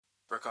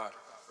Record.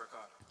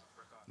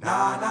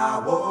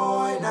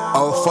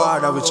 Our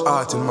Father which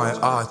art in my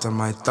heart and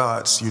my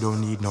thoughts, you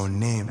don't need no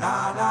name.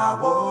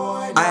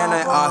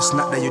 I ask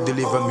not that you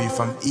deliver me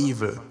from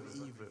evil,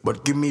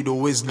 but give me the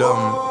wisdom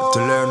to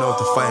learn how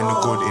to find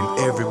the good in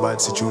every bad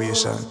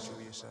situation,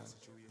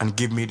 and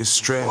give me the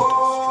strength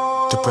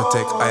to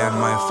protect I and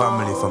my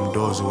family from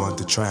those who want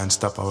to try and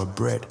stop our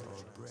bread.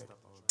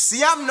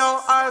 See, I'm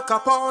no Al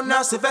Capone,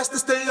 now Sylvester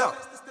Stallone,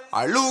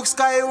 or Luke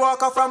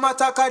Skywalker from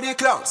Attack of the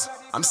Clowns.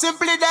 I'm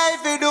simply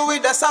David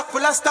with a sack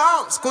full of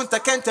stones. Kunta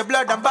Kinte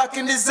blood, I'm back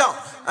in the zone.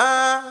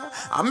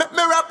 I make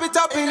me wrap it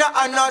up in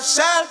a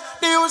nutshell.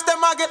 The youths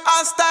them a get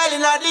hostile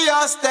in the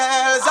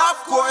hostels.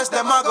 Of course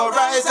them a go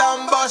rise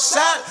and bust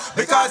shell,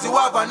 because you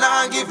have an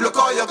hand give, look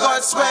how you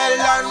got swell.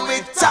 And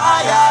we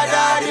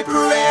tired of the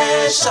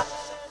pressure,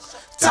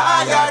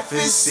 tired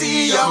to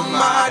see your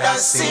mother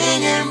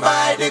singing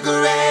by the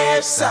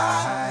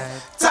graveside,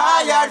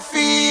 tired to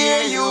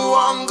hear you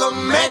hunger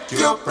make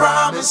your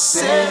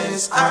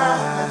promises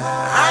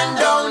and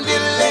don't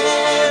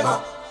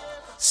deliver.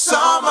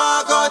 Some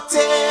are go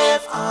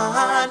thief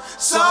and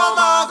some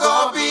are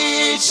go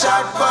beat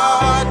shot,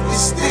 but we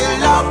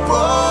still a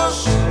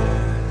push,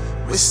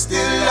 we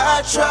still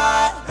a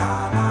try.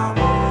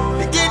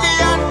 The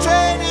Gideon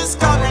train is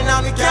coming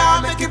and we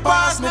can't make it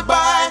pass me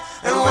by.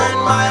 And when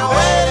my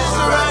well is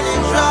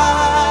running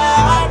dry,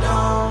 I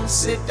don't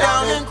sit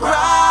down and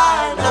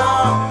cry,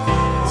 no.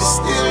 We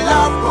still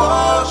a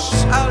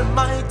push,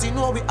 Almighty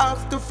know we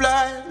have to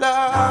fly,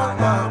 Lord.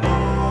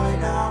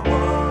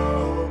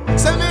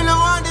 So me no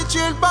want the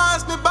train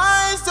pass me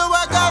by, so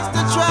I got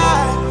to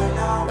try.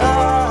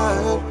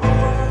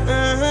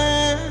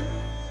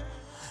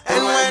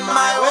 And when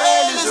my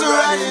well is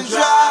running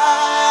dry,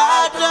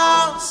 I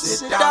don't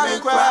sit down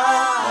and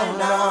cry,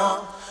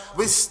 no.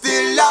 We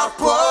still a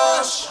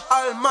push,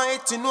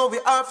 Almighty know we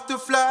have to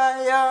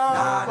fly.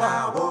 Nah,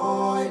 nah,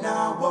 boy,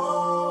 nah,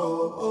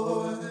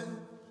 boy.